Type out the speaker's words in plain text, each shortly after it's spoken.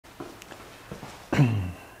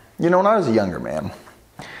You know, when I was a younger man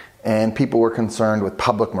and people were concerned with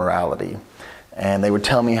public morality, and they would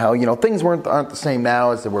tell me how, you know, things aren't the same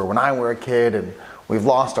now as they were when I were a kid, and we've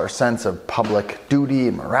lost our sense of public duty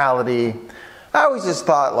and morality. I always just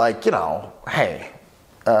thought, like, you know, hey,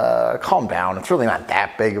 calm down. It's really not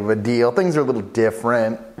that big of a deal. Things are a little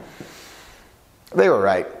different. They were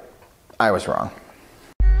right. I was wrong.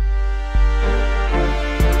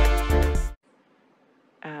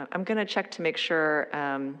 I'm going to check to make sure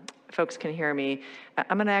folks can hear me.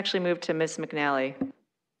 I'm going to actually move to Ms. McNally.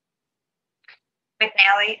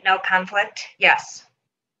 McNally, no conflict, yes.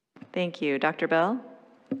 Thank you. Dr. Bell?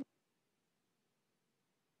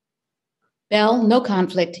 Bell, no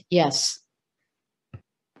conflict, yes.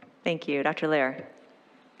 Thank you. Dr. Lair?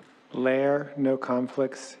 Lair, no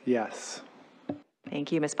conflicts, yes.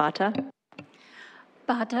 Thank you. Ms. Bata?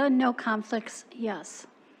 Bata, no conflicts, yes.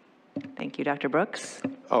 Thank you. Dr. Brooks?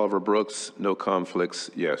 Oliver Brooks, no conflicts,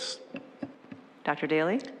 yes. Dr.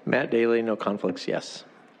 Daly? Matt Daly, no conflicts, yes.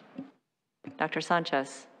 Dr.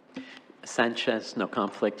 Sanchez? Sanchez, no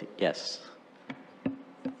conflict, yes.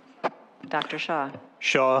 Dr. Shaw?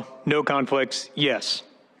 Shaw, no conflicts, yes.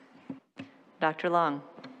 Dr. Long?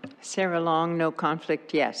 Sarah Long, no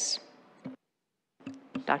conflict, yes.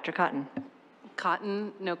 Dr. Cotton?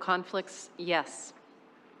 Cotton, no conflicts, yes.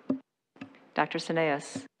 Dr.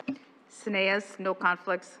 Cineas? Cineas, no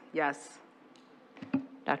conflicts, yes.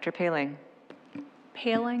 Dr. Paling?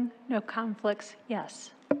 Paling, no conflicts,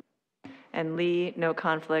 yes. And Lee, no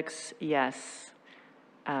conflicts, yes.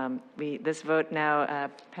 This vote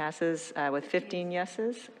now passes with 15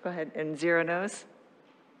 yeses. Go ahead, and 0 noes.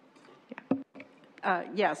 Yeah.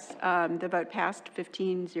 Yes, the vote passed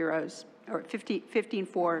 15 zeros, or 15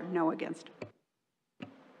 for, no against.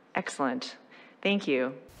 Excellent. Thank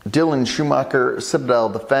you. Dylan Schumacher, Citadel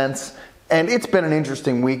Defense. And it's been an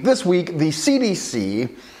interesting week. This week, the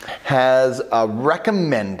CDC has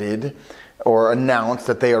recommended or announced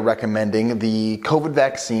that they are recommending the COVID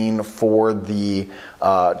vaccine for the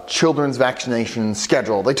children's vaccination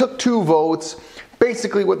schedule. They took 2 votes.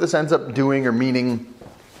 Basically, what this ends up doing or meaning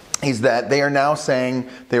is that they are now saying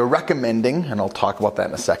they are recommending, and I'll talk about that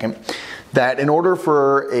in a second, that in order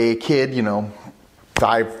for a kid, you know,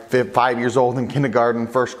 5 years old in kindergarten,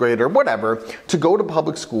 first grade, or whatever, to go to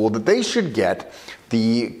public school, that they should get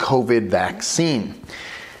the COVID vaccine.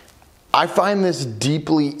 I find this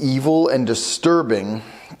deeply evil and disturbing,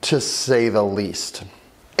 to say the least.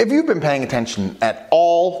 If you've been paying attention at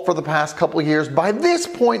all for the past couple of years, by this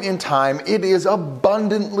point in time, it is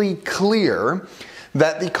abundantly clear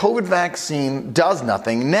that the COVID vaccine does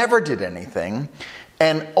nothing, never did anything,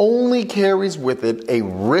 and only carries with it a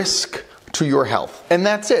risk to your health. And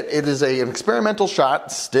that's it. It is an experimental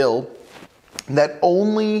shot still that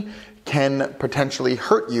only can potentially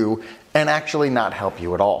hurt you and actually not help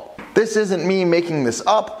you at all. This isn't me making this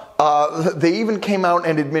up. They even came out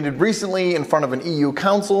and admitted recently in front of an EU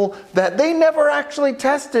council that they never actually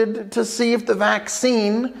tested to see if the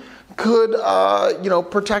vaccine could,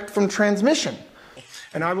 protect from transmission.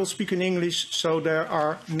 And I will speak in English so there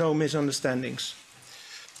are no misunderstandings.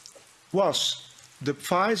 Was the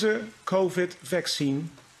Pfizer COVID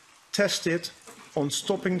vaccine tested on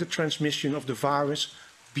stopping the transmission of the virus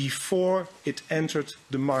before it entered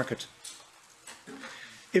the market?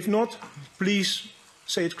 If not, please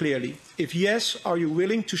say it clearly. If yes, are you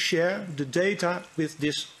willing to share the data with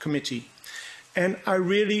this committee? And I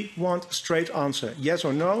really want a straight answer, yes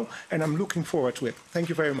or no, and I'm looking forward to it. Thank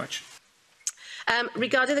you very much.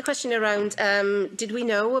 Regarding the question around, did we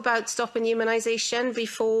know about stopping immunisation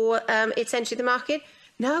before it's entered the market?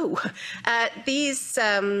 No.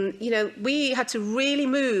 We had to really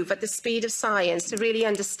move at the speed of science to really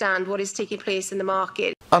understand what is taking place in the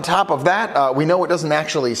market. On top of that, we know it doesn't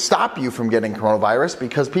actually stop you from getting coronavirus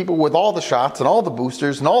because people with all the shots and all the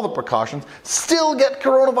boosters and all the precautions still get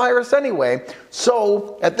coronavirus anyway.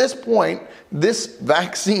 So at this point, this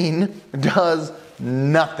vaccine does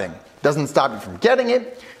nothing. Doesn't stop you from getting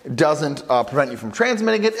it, doesn't prevent you from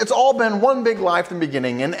transmitting it. It's all been one big lie from the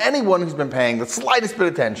beginning, and anyone who's been paying the slightest bit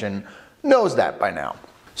of attention knows that by now.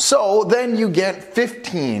 So then you get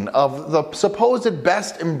 15 of the supposed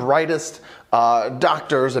best and brightest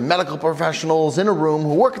doctors and medical professionals in a room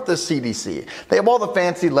who work at the CDC. They have all the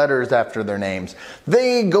fancy letters after their names.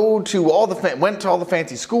 They went to all the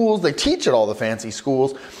fancy schools. They teach at all the fancy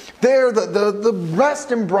schools. They're the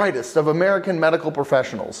best and brightest of American medical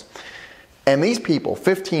professionals. And these people,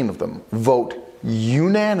 15 of them, vote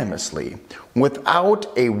unanimously without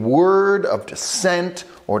a word of dissent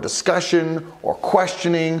or discussion or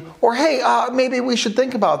questioning or, hey, maybe we should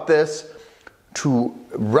think about this, to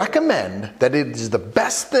recommend that it is the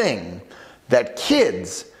best thing that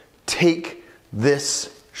kids take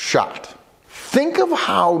this shot. Think of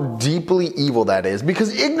how deeply evil that is,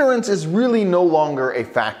 because ignorance is really no longer a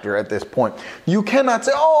factor at this point. You cannot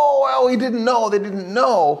say, oh, well, he didn't know, they didn't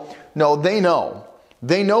know. No, they know.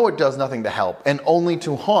 They know it does nothing to help and only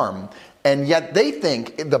to harm. And yet they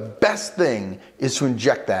think the best thing is to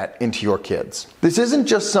inject that into your kids. This isn't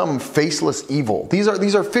just some faceless evil. These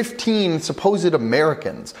are 15 supposed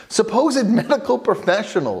Americans, supposed medical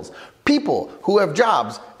professionals, people who have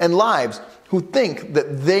jobs and lives who think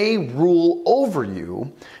that they rule over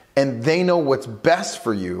you and they know what's best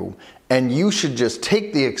for you, and you should just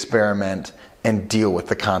take the experiment and deal with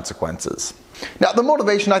the consequences. Now, the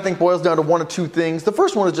motivation, I think, boils down to one of two things. The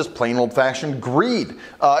first one is just plain old-fashioned greed.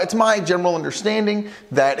 It's my general understanding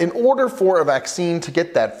that in order for a vaccine to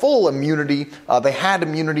get that full immunity, they had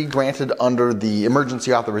immunity granted under the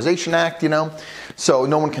Emergency Authorization Act, so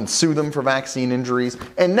no one can sue them for vaccine injuries.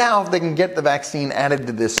 And now if they can get the vaccine added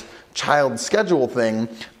to this child schedule thing,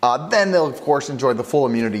 then they'll, of course, enjoy the full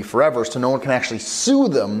immunity forever, so no one can actually sue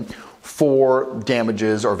them for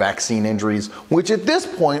damages or vaccine injuries, which at this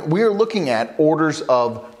point we are looking at orders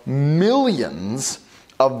of millions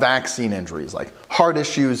of vaccine injuries, like heart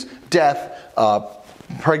issues, death,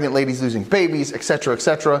 pregnant ladies losing babies, etc.,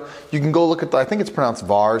 etc. You can go look at I think it's pronounced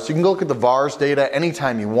VAERS. You can go look at the VAERS data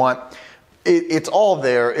anytime you want. It's all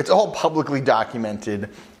there. It's all publicly documented.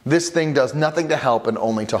 This thing does nothing to help and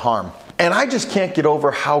only to harm. And I just can't get over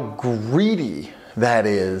how greedy that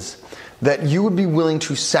is, that you would be willing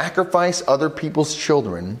to sacrifice other people's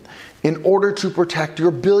children in order to protect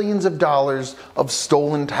your billions of dollars of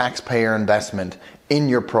stolen taxpayer investment in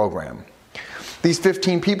your program. These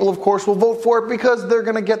 15 people, of course, will vote for it because they're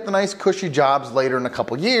going to get the nice cushy jobs later in a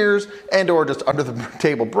couple years, and or just under the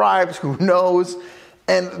table bribes, who knows,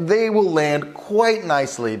 and they will land quite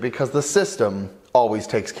nicely because the system always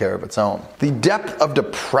takes care of its own. The depth of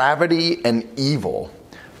depravity and evil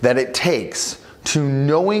that it takes to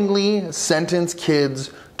knowingly sentence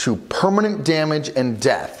kids to permanent damage and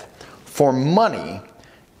death for money,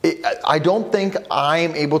 I don't think I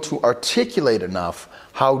am able to articulate enough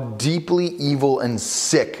how deeply evil and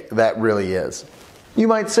sick that really is. You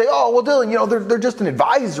might say, oh, well, Dylan, they're just an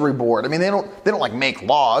advisory board. I mean, they don't like make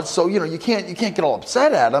laws, so you can't get all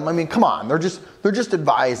upset at them. I mean, come on, they're just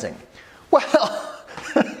advising. Well,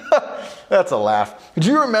 that's a laugh. Do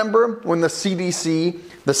you remember when the CDC,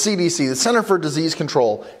 the Center for Disease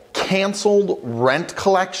Control, canceled rent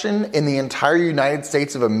collection in the entire United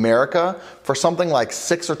States of America for something like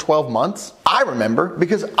 6 or 12 months? I remember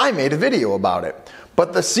because I made a video about it.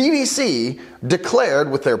 But the CDC declared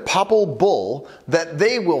with their papal bull that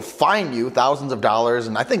they will fine you thousands of dollars,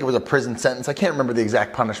 and I think it was a prison sentence. I can't remember the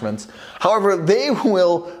exact punishments. However, they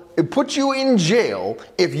will put you in jail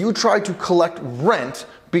if you try to collect rent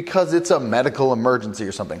because it's a medical emergency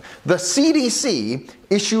or something. The CDC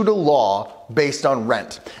issued a law based on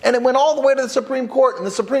rent. And it went all the way to the Supreme Court, and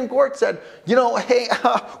the Supreme Court said, hey,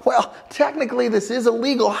 well, technically this is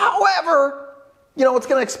illegal. However, it's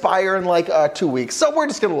going to expire in like 2 weeks, so we're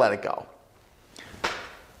just going to let it go.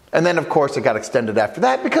 And then, of course, it got extended after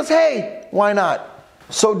that because, hey, why not?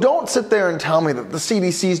 So don't sit there and tell me that the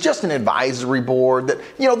CDC is just an advisory board, that,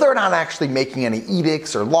 they're not actually making any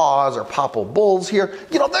edicts or laws or papal bulls here.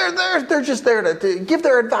 They're just there to give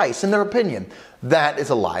their advice and their opinion. That is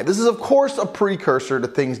a lie. This is, of course, a precursor to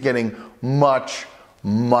things getting much,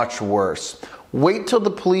 much worse. Wait till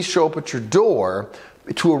the police show up at your door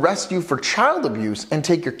to arrest you for child abuse and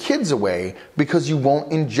take your kids away because you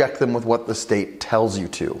won't inject them with what the state tells you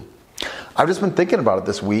to. I've just been thinking about it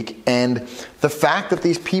this week, and the fact that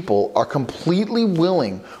these people are completely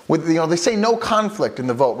willing, with they say no conflict in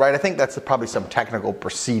the vote, right? I think that's probably some technical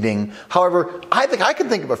proceeding. However, I think I can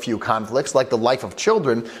think of a few conflicts, like the life of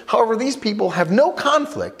children. However, these people have no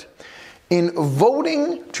conflict in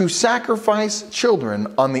voting to sacrifice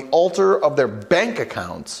children on the altar of their bank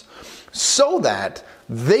accounts so that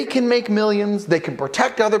they can make millions, they can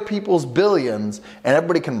protect other people's billions, and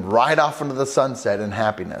everybody can ride off into the sunset in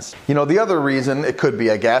happiness. The other reason it could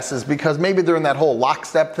be, I guess, is because maybe they're in that whole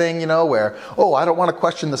lockstep thing, where, I don't want to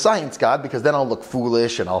question the science god because then I'll look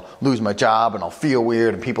foolish and I'll lose my job and I'll feel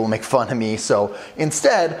weird and people will make fun of me. So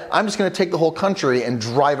instead, I'm just going to take the whole country and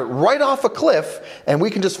drive it right off a cliff, and we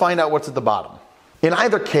can just find out what's at the bottom. In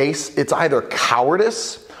either case, it's either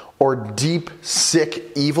cowardice or deep,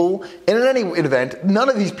 sick evil. And in any event, none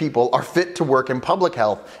of these people are fit to work in public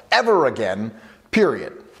health ever again,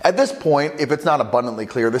 period. At this point, if it's not abundantly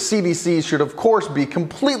clear, the CDC should of course be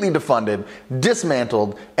completely defunded,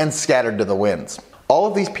 dismantled, and scattered to the winds. All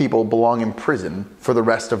of these people belong in prison for the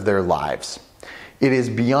rest of their lives. It is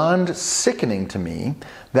beyond sickening to me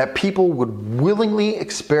that people would willingly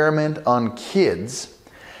experiment on kids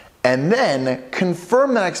and then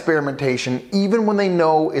confirm that experimentation even when they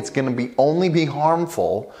know it's going to only be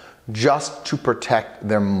harmful just to protect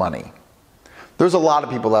their money. There's a lot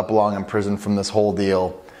of people that belong in prison from this whole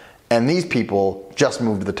deal, and these people just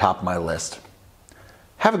moved to the top of my list.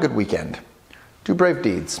 Have a good weekend. Do brave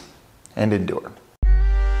deeds and endure.